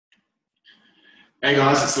Hey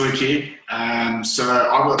guys, it's Luke here. So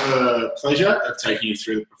I've got the pleasure of taking you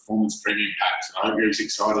through the Performance Premium Pack. So I hope you're as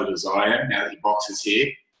excited as I am now that your box is here.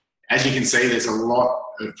 As you can see, there's a lot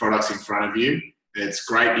of products in front of you. It's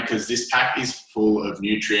great because this pack is full of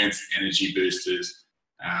nutrients, energy boosters,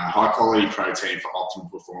 high quality protein for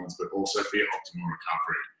optimal performance, but also for your optimal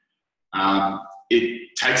recovery.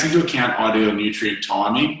 It takes into account ideal nutrient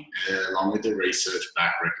timing along with the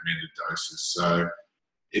research-backed recommended doses. So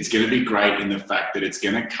it's going to be great in the fact that it's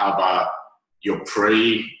going to cover your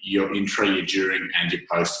pre, your intra, your during, and your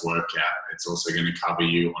post-workout. It's also going to cover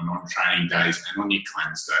you on non-training days and on your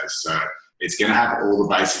cleanse days. So it's going to have all the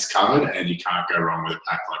bases covered, and you can't go wrong with a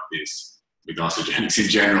pack like this, with Isagenix in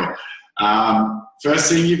general. First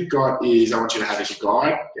thing you've got is I want you to have as your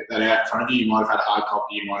guide. Get that out in front of you. You might have had a hard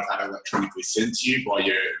copy. You might have had it electronically sent to you by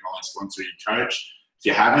your online sponsor, your coach. If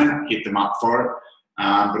you haven't, hit them up for it.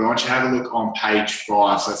 But I want you to have a look on page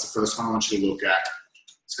 5. So that's the first one I want you to look at.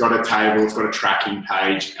 It's got a table, it's got a tracking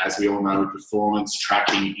page. As we all know, with performance,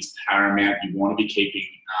 tracking is paramount. You want to be keeping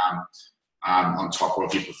on top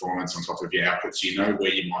of your performance, on top of your output, so you know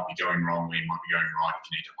where you might be going wrong, where you might be going right, if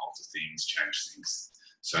you need to alter things, change things.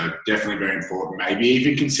 So definitely very important. Maybe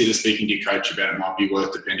even consider speaking to your coach about it. Might be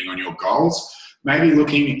worth, depending on your goals, maybe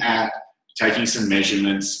looking at taking some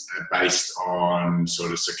measurements based on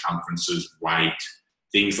sort of circumferences, weight,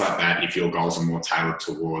 things like that, if your goals are more tailored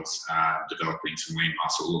towards developing some lean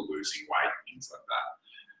muscle or losing weight, things like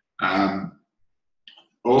that.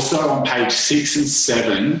 Also on page 6 and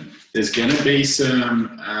 7, there's going to be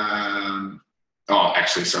some,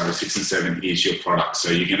 6 and 7 is your product. So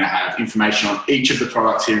you're going to have information on each of the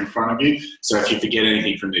products here in front of you. So if you forget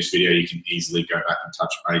anything from this video, you can easily go back and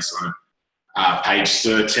touch base on it. Page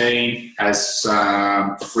 13 has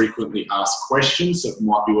some frequently asked questions that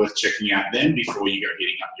might be worth checking out then before you go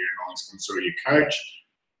hitting up your enrolling sponsor or your coach.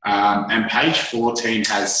 And page 14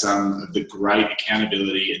 has some of the great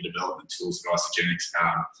accountability and development tools that Isagenix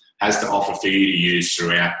has to offer for you to use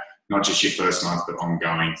throughout, not just your first month, but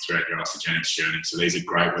ongoing throughout your Isagenix journey. So these are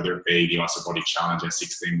great, whether it be the IsaBody Challenge, our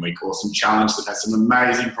 16-week awesome challenge that has some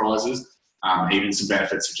amazing prizes, even some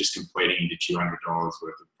benefits of just completing into $200 worth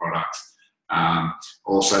of products.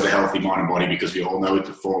 Also the healthy mind and body, because we all know with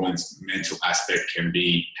performance, mental aspect can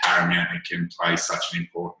be paramount. It can play such an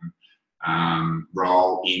important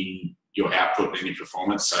role in your output and your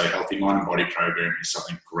performance. So healthy mind and body program is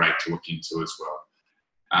something great to look into as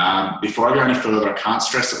well. Before I go any further, I can't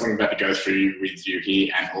stress that what I'm about to go through with you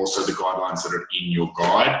here, and also the guidelines that are in your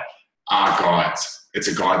guide are guides. It's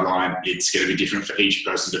a guideline. It's going to be different for each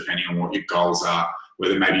person depending on what your goals are.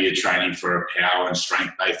 Whether maybe you're training for a power and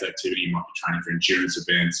strength-based activity, you might be training for endurance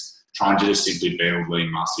events, trying to just simply build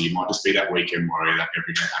lean muscle. You might just be that weekend warrior, that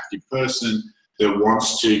everyday active person that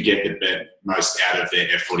wants to get the most out of their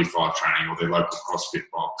F45 training or their local CrossFit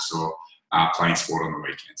box or playing sport on the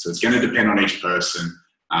weekend. So it's going to depend on each person.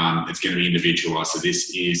 It's going to be individualised. So this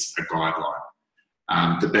is a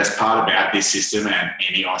guideline. The best part about this system and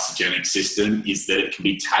any Isagenix system is that it can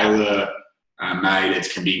be tailor-made, it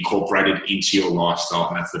can be incorporated into your lifestyle,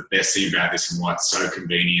 and that's the best thing about this and why it's so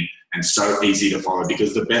convenient and so easy to follow,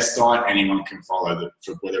 because the best diet anyone can follow,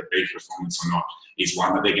 whether it be performance or not, is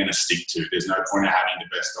one that they're going to stick to. There's no point in having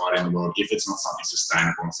the best diet in the world if it's not something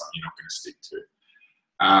sustainable and something you're not going to stick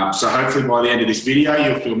to. So hopefully by the end of this video,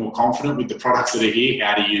 you'll feel more confident with the products that are here,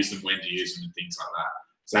 how to use them, when to use them, and things like that.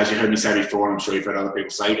 So as you heard me say before, and I'm sure you've heard other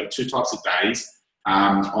people say, you've got 2 types of days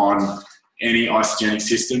on any Isagenix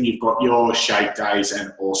system. You've got your shake days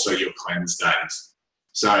and also your cleanse days.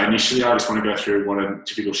 So initially, I just want to go through what a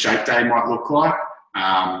typical shake day might look like,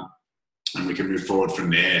 and we can move forward from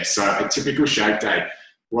there. So a typical shake day,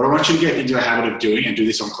 what I want you to get into the habit of doing, and do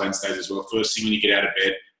this on cleanse days as well, first thing when you get out of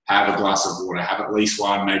bed, have a glass of water. Have at least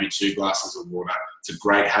 1, maybe 2 glasses of water. It's a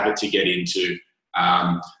great habit to get into,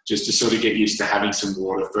 just to sort of get used to having some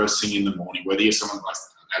water first thing in the morning, whether you're someone who likes to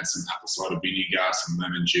add some apple cider vinegar, some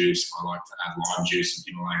lemon juice. I like to add lime juice and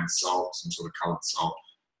Himalayan salt, some sort of coloured salt.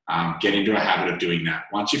 Get into a habit of doing that.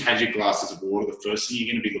 Once you've had your glasses of water, the first thing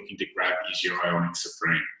you're going to be looking to grab is your Isagenix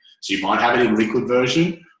Supreme. So you might have it in liquid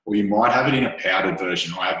version, or you might have it in a powdered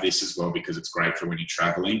version. I have this as well because it's great for when you're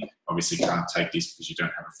traveling. Obviously can't take this because you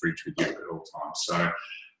don't have a fridge with you at all times. So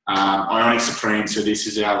Isagenix Supreme, so this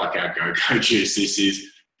is our go-go juice. This is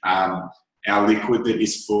our liquid that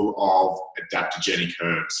is full of adaptogenic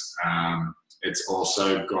herbs. It's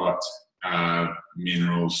also got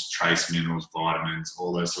minerals, trace minerals, vitamins,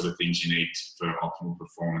 all those sort of things you need for optimal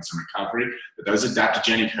performance and recovery. But those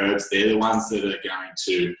adaptogenic herbs, they're the ones that are going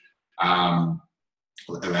to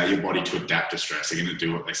allow your body to adapt to stress. They're going to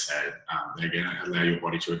do what they say. They're going to allow your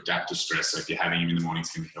body to adapt to stress. So if you're having them in the morning,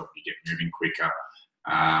 it's going to help you get moving quicker.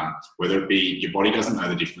 Whether it be your body doesn't know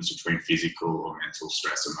the difference between physical or mental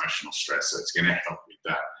stress, emotional stress, so it's going to help with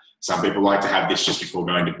that. Some people like to have this just before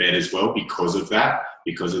going to bed as well because of that,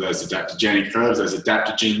 because of those adaptogenic curves, those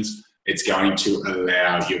adaptogens. It's going to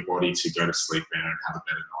allow your body to go to sleep better and have a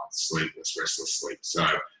better night's sleep, less restless sleep. So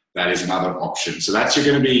that is another option. So that's you're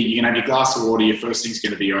going to have your glass of water. Your first thing's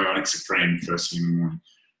going to be Ionic Supreme first thing in the morning.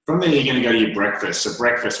 From there, you're going to go to your breakfast. So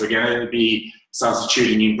breakfast, we're going to be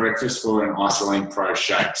substituting in breakfast for an Isoline Pro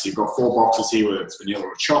shake. So you've got 4 boxes here, whether it's vanilla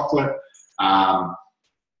or chocolate.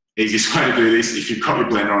 Easiest way to do this, if you've got your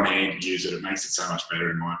blender on hand, use it. It makes it so much better,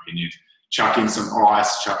 in my opinion. Chuck in some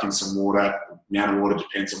ice, chuck in some water. The amount of water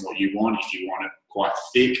depends on what you want. If you want it quite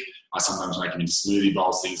thick, I sometimes make them into smoothie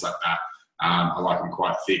bowls, things like that. I like them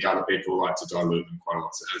quite thick. Other people like to dilute them quite a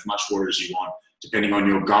lot. So as much water as you want. Depending on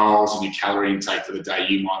your goals and your calorie intake for the day,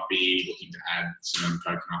 you might be looking to add some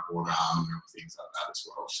coconut water, almond milk, things like that as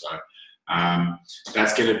well. So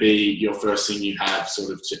that's going to be your first thing you have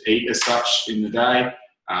sort of to eat as such in the day.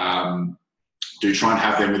 Do try and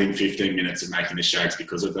have them within 15 minutes of making the shakes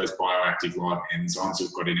because of those bioactive live enzymes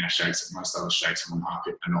we've got in our shakes that most other shakes on the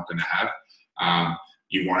market are not going to have.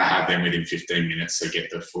 You want to have them within 15 minutes to get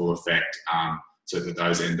the full effect so that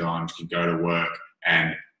those enzymes can go to work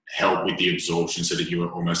and help with the absorption so that you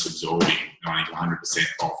are almost absorbing 90 to 100%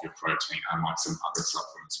 of your protein, unlike some other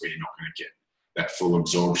supplements where you're not going to get that full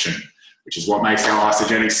absorption, which is what makes our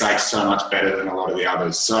Isagenix shakes so much better than a lot of the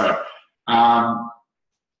others. So, pardon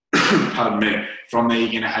me, from there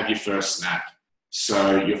you're going to have your first snack.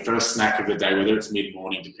 So your first snack of the day, whether it's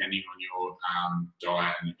mid-morning, depending on your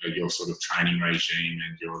diet and your sort of training regime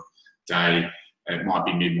and your day, it might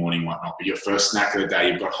be mid-morning, whatnot. But your first snack of the day,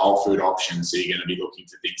 you've got whole food options. So you're going to be looking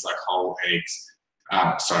for things like whole eggs,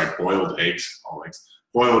 boiled eggs,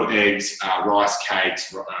 rice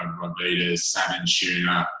cakes, Roditas, salmon,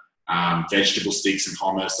 tuna, vegetable sticks and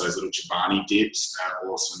hummus, those little chobani dips are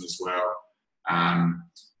awesome as well.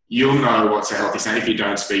 You'll know what's a healthy snack. If you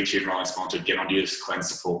don't speak to your enrolling sponsor, get onto your Cleanse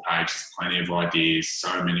Support page. There's plenty of ideas,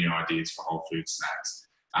 so many ideas for whole food snacks.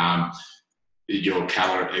 Your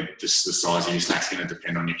calorie, the size of your snack's going to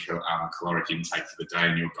depend on your caloric intake for the day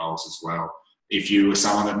and your goals as well. If you were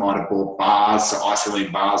someone that might have bought bars, so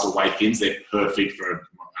Isoline bars or whey thins, they're perfect for a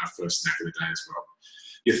first snack of the day as well.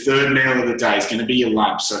 Your third meal of the day is going to be your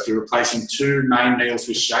lunch. So if you're replacing 2 main meals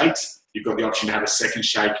with shakes, you've got the option to have a second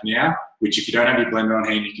shake now, which if you don't have your blender on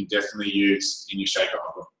hand, you can definitely use in your shaker.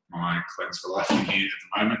 I've got my Cleanse for Life in here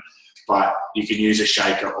at the moment, but you can use a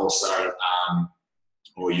shaker also,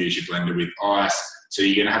 or use your blender with ice. So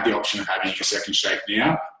you're going to have the option of having your second shake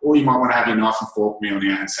now, or you might want to have your knife and fork meal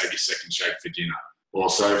now and save your second shake for dinner.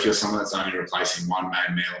 Also, if you're someone that's only replacing 1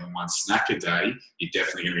 main meal and 1 snack a day, you're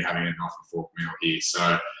definitely going to be having a knife and fork meal here.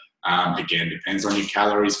 So again, depends on your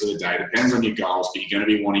calories for the day, depends on your goals, but you're going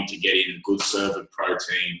to be wanting to get in a good serve of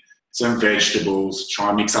protein, some vegetables, try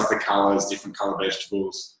and mix up the colours, different colour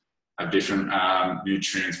vegetables have different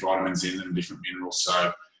nutrients, vitamins in them, different minerals.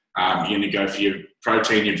 So you're going to go for your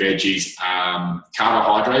protein, your veggies,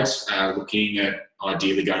 carbohydrates, looking at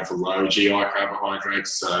ideally going for low GI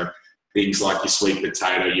carbohydrates. So things like your sweet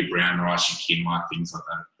potato, your brown rice, your quinoa, things like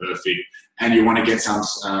that are perfect. And you want to get some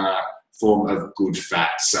form of good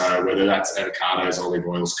fat. So whether that's avocados, olive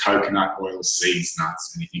oils, coconut oils, seeds,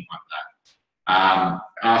 nuts, anything like that.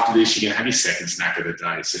 After this, you're going to have your second snack of the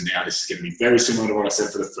day. So now this is going to be very similar to what I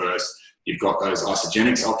said for the first. You've got those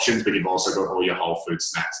Isagenix options, but you've also got all your whole food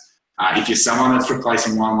snacks. If you're someone that's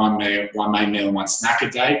replacing one main meal and 1 snack a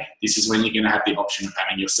day, this is when you're going to have the option of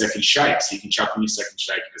having your second shake. So you can chuck on your second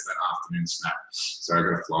shake as that afternoon snack. So I've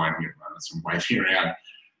got a fly in here, so I'm waving around.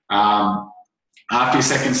 After your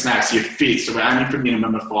second snacks, your fifth, so we're aiming for a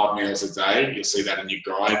minimum of 5 meals a day. You'll see that in your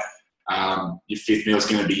guide. Your fifth meal is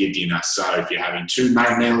going to be your dinner. So if you're having 2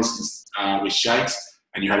 main meals with shakes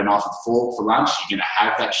and you had a knife and fork for lunch, you're going to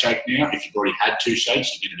have that shake now. If you've already had 2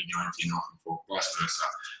 shakes, you're going to be going for your knife and fork, vice versa.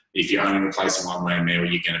 If you're only replacing 1 main meal,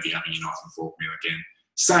 you're going to be having your knife and fork meal again.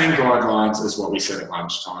 Same guidelines as what we said at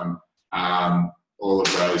lunchtime. All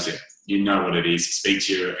of those, you know what it is. Speak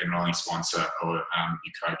to your enrolling sponsor or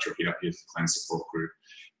your coach, or hit up your Cleanse Support group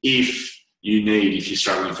if you're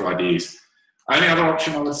struggling for ideas. Only other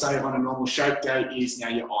option I would say on a normal shake day is now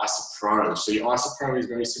your IsoPro. So your IsoPro is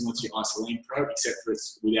very similar to your Isoline Pro, except for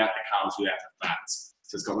it's without the carbs, without the fats.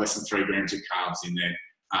 So it's got less than 3 grams of carbs in there.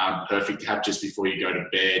 Perfect to have just before you go to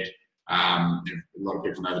bed. A lot of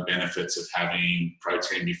people know the benefits of having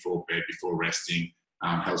protein before bed, before resting.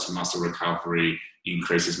 Helps with muscle recovery,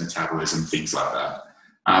 increases metabolism, things like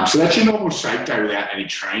that. So that's your normal shake day without any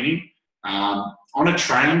training. On a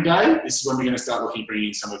training day, this is when we're going to start looking at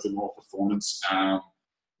bringing some of the more performance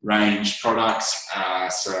range products.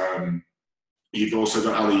 You've also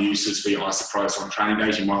got other uses for your Isopro. So on training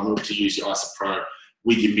days, you might look to use your Isopro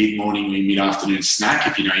with your mid-morning or mid-afternoon snack.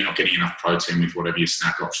 If you know you're not getting enough protein with whatever your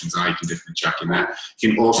snack options are, you can definitely chuck in that.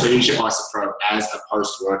 You can also use your Isopro as a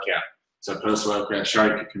post-workout. So post-workout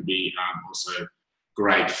shake can be also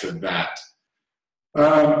great for that.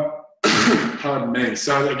 Pardon me.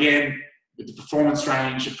 So again, with the performance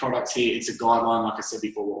range of products here, it's a guideline. Like I said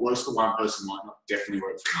before, what works for one person might not definitely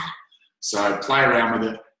work for another. So play around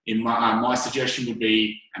with it. My suggestion would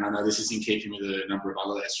be, and I know this is in keeping with a number of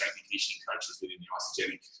other strength and conditioning coaches within the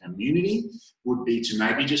Isagenix community, would be to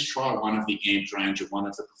maybe just try one of the amped range or one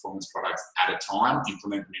of the performance products at a time,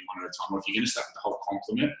 implement them in one at a time. Or if you're going to start with the whole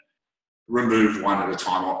complement, remove one at a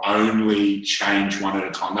time or only change one at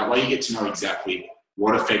a time. That way you get to know exactly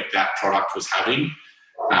what effect that product was having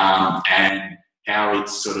and how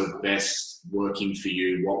it's sort of best working for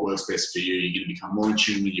you, what works best for you. You're going to become more in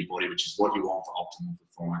tune with your body, which is what you want for optimal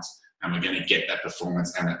performance. And we're going to get that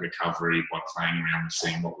performance and that recovery by playing around with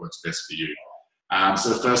seeing what works best for you. So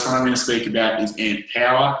the first one I'm going to speak about is Amp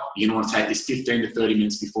Power. You're going to want to take this 15 to 30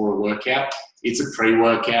 minutes before a workout. It's a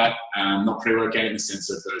pre-workout, not pre-workout in the sense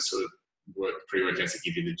of those sort of pre-workouts that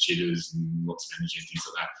give you the jitters and lots of energy and things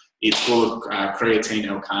like that. It's full of creatine,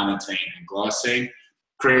 L-carnitine, and glycine.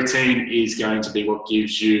 Creatine is going to be what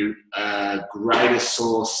gives you a greater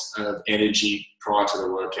source of energy prior to the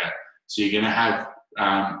workout. So you're going to have,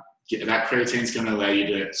 that creatine is going to allow you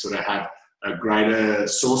to sort of have a greater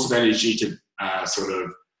source of energy to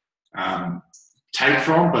take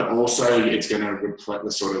from, but also it's going to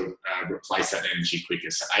replace that energy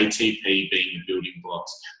quicker. So ATP being the building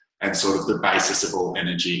blocks and sort of the basis of all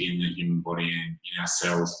energy in the human body and in our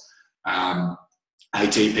cells.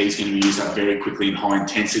 ATP is going to be used up very quickly in high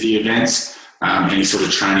intensity events. Any sort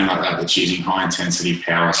of training like that that's using high intensity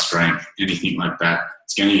power, strength, anything like that,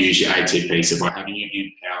 it's going to use your ATP. So by having your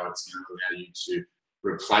Amp Power, it's going to allow you to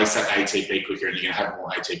replace that ATP quicker and you're going to have more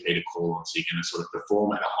ATP to call on. So you're going to sort of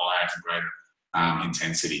perform at a higher and greater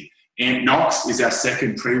intensity. Amp Nox is our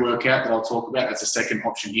second pre-workout that I'll talk about. That's a second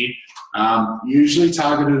option here. Usually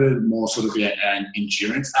targeted at more sort of an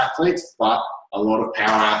endurance athletes, but a lot of power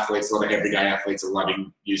athletes, a lot of everyday athletes are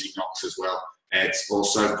loving using Nox as well. It's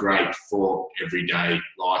also great for everyday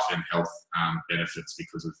life and health benefits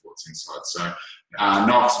because of what's inside. So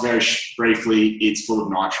Nox, very briefly, it's full of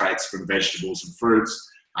nitrates from vegetables and fruits.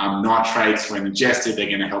 Nitrates, when ingested, they're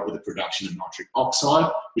going to help with the production of nitric oxide,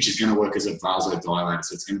 which is going to work as a vasodilator.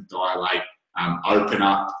 So it's going to dilate, open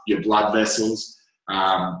up your blood vessels.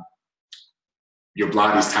 Your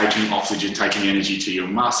blood is taking oxygen, taking energy to your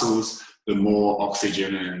muscles. The more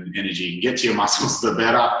oxygen and energy you can get to your muscles, the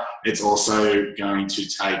better. It's also going to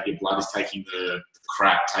take, your blood is taking the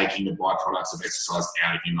crap, taking the byproducts of exercise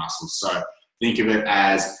out of your muscles. So think of it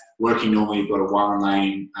as working normally, you've got a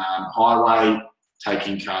one-lane highway,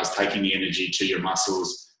 taking cars, taking the energy to your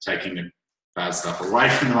muscles, taking the bad stuff away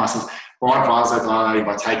from the muscles. By vasodilating,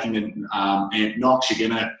 by taking the Amp Nox, you're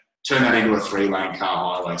going to turn that into a three-lane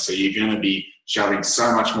car highway. So you're going to be shoving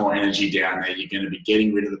so much more energy down there. You're going to be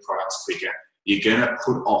getting rid of the products quicker. You're going to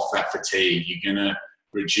put off that fatigue. You're going to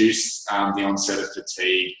reduce the onset of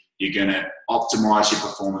fatigue. You're going to optimize your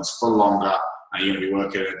performance for longer. And you're going to be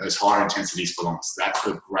working at those higher intensities for longer. So that's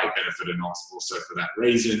the great benefit of Nox also for that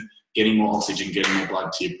reason. Getting more oxygen, getting more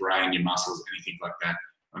blood to your brain, your muscles, anything like that.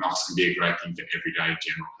 Nox can be a great thing for everyday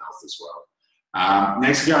general health as well.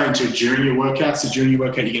 Next, we go into during your workout. So during your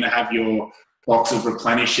workout, you're going to have your box of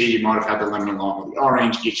Replenish here. You might have had the lemon lime or the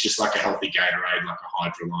orange. It's just like a healthy Gatorade, like a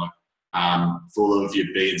hydrolyte, full of your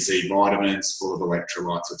B and C vitamins, full of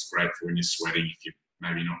electrolytes. It's great for when you're sweating. If you're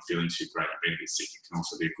maybe not feeling too great, you're being a bit sick, it can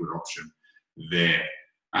also be a good option there.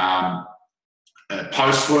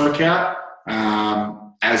 Post-workout,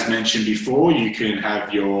 as mentioned before, you can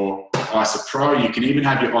have your Isopro. You can even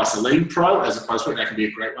have your Isoline Pro as a post-workout. That can be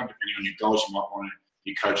a great one, depending on your goals. You might want to,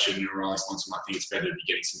 your coach and your reliance on some, I think it's better to be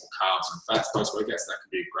getting some more carbs and fats post-workout, so that can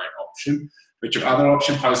be a great option. But your other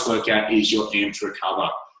option post-workout is your Amped Recover.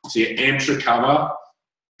 So your Amped Recover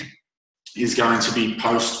is going to be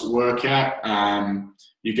post-workout.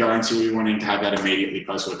 You're going to be wanting to have that immediately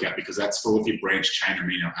post-workout because that's full of your branched-chain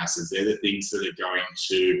amino acids. They're the things that are going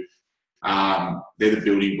to, they're the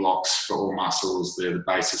building blocks for all muscles. They're the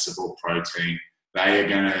basis of all protein. They are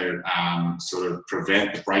going to sort of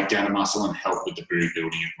prevent the breakdown of muscle and help with the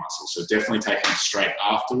rebuilding of muscle. So definitely taking it straight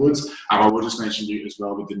afterwards. I will just mention to you as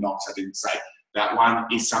well with the Nox, I didn't say, that one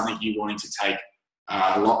is something you wanting to take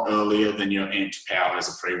a lot earlier than your Amped Power as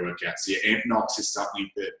a pre-workout. So your Amp Nox is something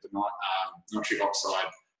that the nitric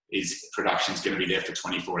oxide production is going to be there for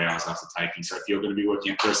 24 hours after taking. So if you're going to be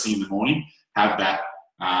working out first thing in the morning, have that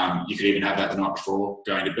You could even have that the night before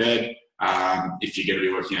going to bed. If you're going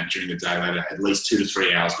to be working out during the day later, at least 2 to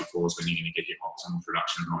 3 hours before is when you're going to get your optimal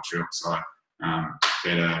production of nitric oxide.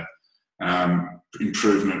 Better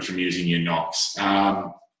improvement from using your NOx.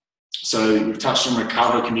 So we've touched on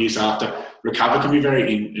recover can be used after. Recover can be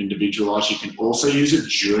very individualised. You can also use it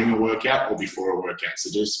during a workout or before a workout. So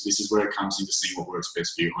this is where it comes into seeing what works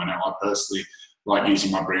best for you. I know I personally like using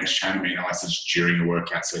my branched chain amino acids during a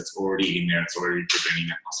workout, so it's already in there. It's already preventing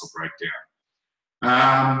that muscle breakdown.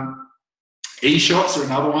 E-shots are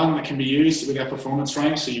another one that can be used with our performance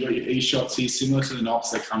range. So you've got your E-shots here, similar to the NOx.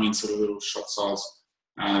 They come in sort of little shot-size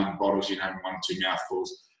bottles. You have 1 or 2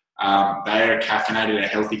 mouthfuls. They are caffeinated, a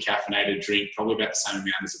healthy caffeinated drink, probably about the same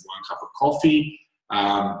amount as 1 cup of coffee.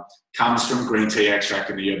 Comes from green tea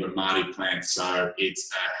extract in the yerba mate plant, so it's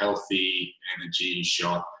a healthy energy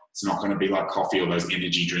shot. It's not going to be like coffee or those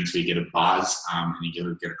energy drinks where you get a buzz and you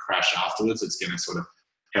get a crash afterwards. It's going to sort of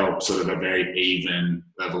help sort of a very even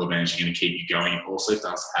level of energy, going to keep you going. It also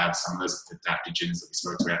does have some of those adaptogens that we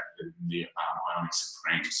spoke about in the Ionic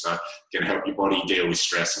Supreme, so it's going to help your body deal with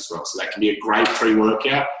stress as well. So that can be a great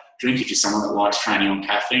pre-workout drink if you're someone that likes training on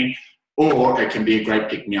caffeine, or it can be a great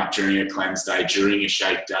pick-me-up during a cleanse day, during a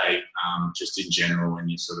shake day, just in general when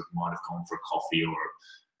you sort of might have gone for a coffee or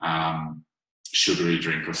sugary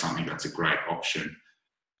drink or something. That's a great option.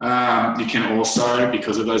 You can also,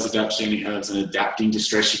 because of those adaptogenic herbs and adapting to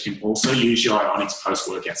stress, you can also use your Ionics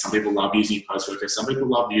post-workout. Some people love using it post-workout. Some people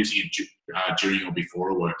love using it during or before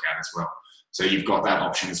a workout as well. So you've got that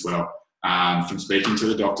option as well. From speaking to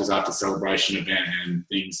the doctors after celebration event and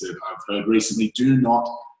things that I've heard recently, do not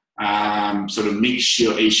sort of mix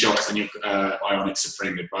your E-shots and your Ionic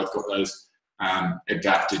Supreme. They've both got those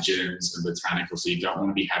adaptogens and botanicals, so you don't want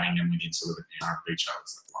to be having them within sort of an hour of each other.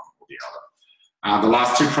 It's like one or the other. The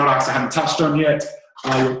last 2 products I haven't touched on yet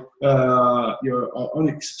are your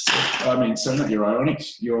Ionics, not your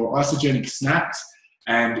Ionics, your Isagenix snacks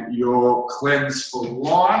and your Cleanse for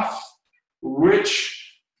Life, which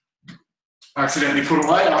I accidentally put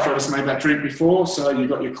away after I just made that drink before. So you've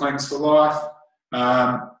got your Cleanse for Life.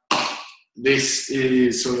 This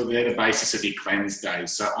is sort of the basis of your cleanse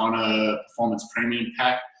days. So on a Performance Premium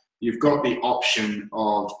pack, you've got the option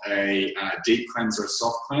of a deep cleanse or a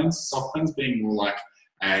soft cleanse. Soft cleanse being more like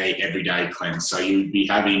a everyday cleanse. So you'd be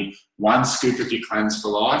having 1 scoop of your Cleanse for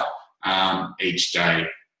Life each day.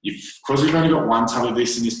 Because we've only got 1 tub of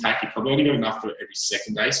this in this pack, you probably only got enough for every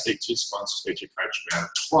second day. Speak to your sponsor, speak to your coach about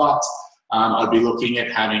it. But I'd be looking at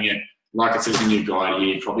having it, like it says in your guide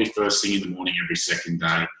here, probably first thing in the morning every second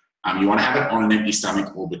day. You want to have it on an empty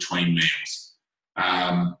stomach or between meals.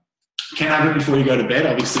 You can have it before you go to bed.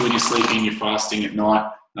 Obviously, when you're sleeping, you're fasting at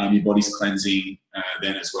night, your body's cleansing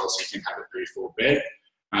then as well, so you can have it before bed.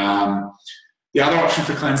 The other option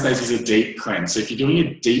for cleanse days is a deep cleanse. So if you're doing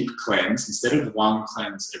a deep cleanse, instead of 1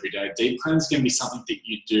 cleanse every day, deep cleanse is going to be something that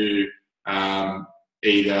you do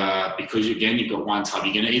either, because again, you've got 1 tub,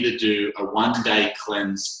 you're going to either do a 1-day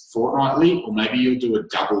cleanse fortnightly, or maybe you'll do a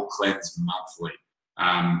double cleanse monthly.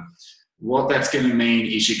 What that's going to mean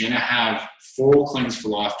is you're going to have 4 Cleanse for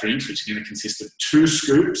Life drinks, which are going to consist of 2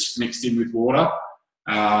 scoops mixed in with water.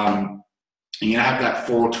 You're going to have that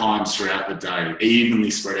 4 times throughout the day,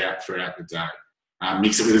 evenly spread out throughout the day.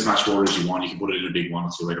 Mix it with as much water as you want. You can put it in a big 1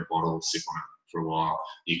 or 2 litre bottle, sip on it for a while.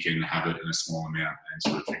 You can have it in a small amount and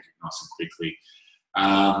sort of drink it nice and quickly.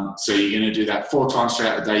 So you're going to do that 4 times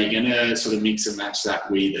throughout the day. You're going to sort of mix and match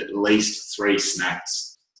that with at least 3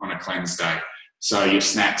 snacks on a cleanse day. So your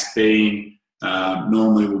snacks being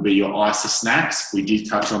normally will be your ISA snacks. We did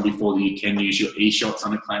touch on before that you can use your E-shots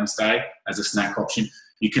on a cleanse day as a snack option.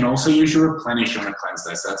 You can also use your Replenish on a cleanse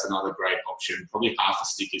day, so that's another great option. Probably half a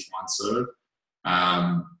stick is 1 serve.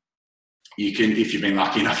 You can, if you've been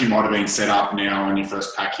lucky enough, you might have been set up now on your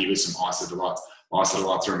first pack here with some ISA Delights. ISA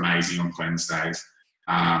Delights are amazing on cleanse days.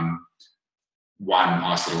 1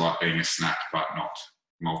 ISA Delight being a snack, but not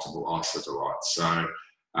multiple ISA Delights. So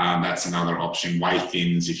that's another option. Whey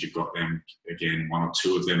thins, if you've got them, again, 1 or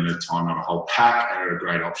 2 of them at a time, not a whole pack, are a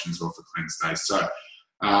great option as well for cleanse days. So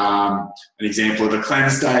an example of a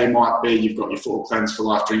cleanse day might be you've got your 4 Cleanse for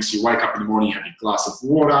Life drinks. You wake up in the morning, you have your glass of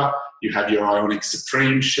water, you have your Ionic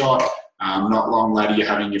Supreme shot. Not long later, you're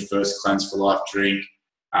having your first Cleanse for Life drink.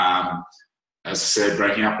 As I said,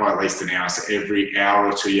 breaking up by at least an hour. So every hour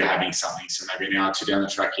or 2, you're having something. So maybe an hour or 2 down the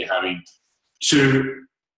track, you're having 2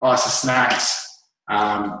 ISA snacks.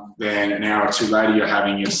 Then an hour or 2 later, you're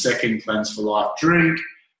having your second Cleanse for Life drink.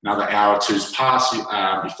 Another hour or 2's passed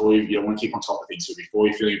before you want to keep on top of things. So before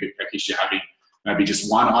you're feeling a bit peckish, you're having maybe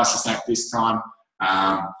just 1 ISA snack this time.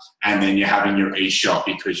 And then you're having your E-shot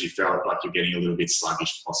because you felt like you're getting a little bit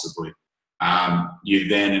sluggish possibly. You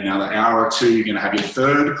then, another hour or two, you're going to have your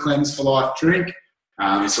third Cleanse for Life drink.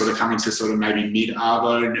 It's sort of coming to sort of maybe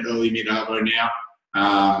mid-arvo, early mid-arvo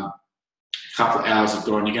now. Couple of hours have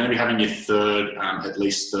gone, you're going to be having your third, at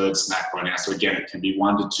least third snack by now. So again, it can be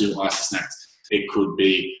 1 to 2 ISA snacks. It could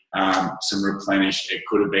be some Replenish. It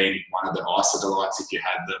could have been one of the ISA Delights if you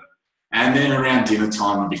had them. And then around dinner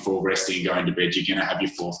time and before resting and going to bed, you're going to have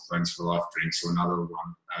your fourth Cleanse for Life drink. So another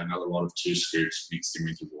lot of 2 scoops mixed in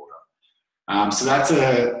with your water. So that's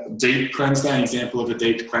a deep cleanse day, an example of a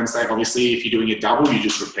deep cleanse day. Obviously, if you're doing a double, you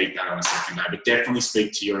just repeat that on a second day. But definitely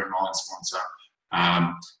speak to your enrollment sponsor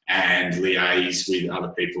and liaise with other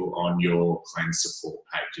people on your cleanse support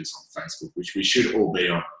pages on Facebook, which we should all be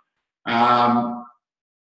on.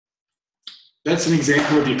 That's an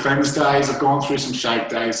example of your cleanse days. I've gone through some shake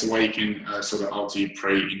days, the way you can sort of alter your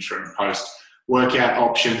pre, intra, and post workout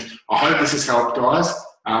options. I hope this has helped, guys.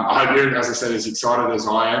 I hope you're, as I said, as excited as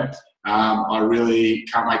I am. I really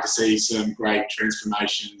can't wait to see some great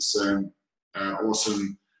transformations, some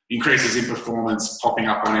awesome increases in performance popping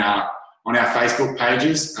up on our Facebook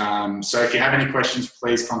pages. So if you have any questions,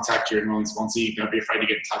 please contact your enrolling sponsor. Don't be afraid to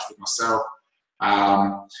get in touch with myself.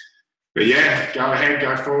 But yeah, go ahead,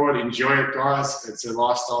 go forward, enjoy it, guys. It's a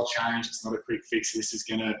lifestyle change. It's not a quick fix. This is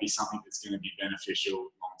going to be something that's going to be beneficial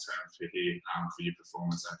long-term for your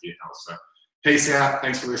performance and for your health. So peace out.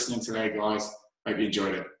 Thanks for listening today, guys. Hope you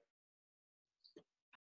enjoyed it.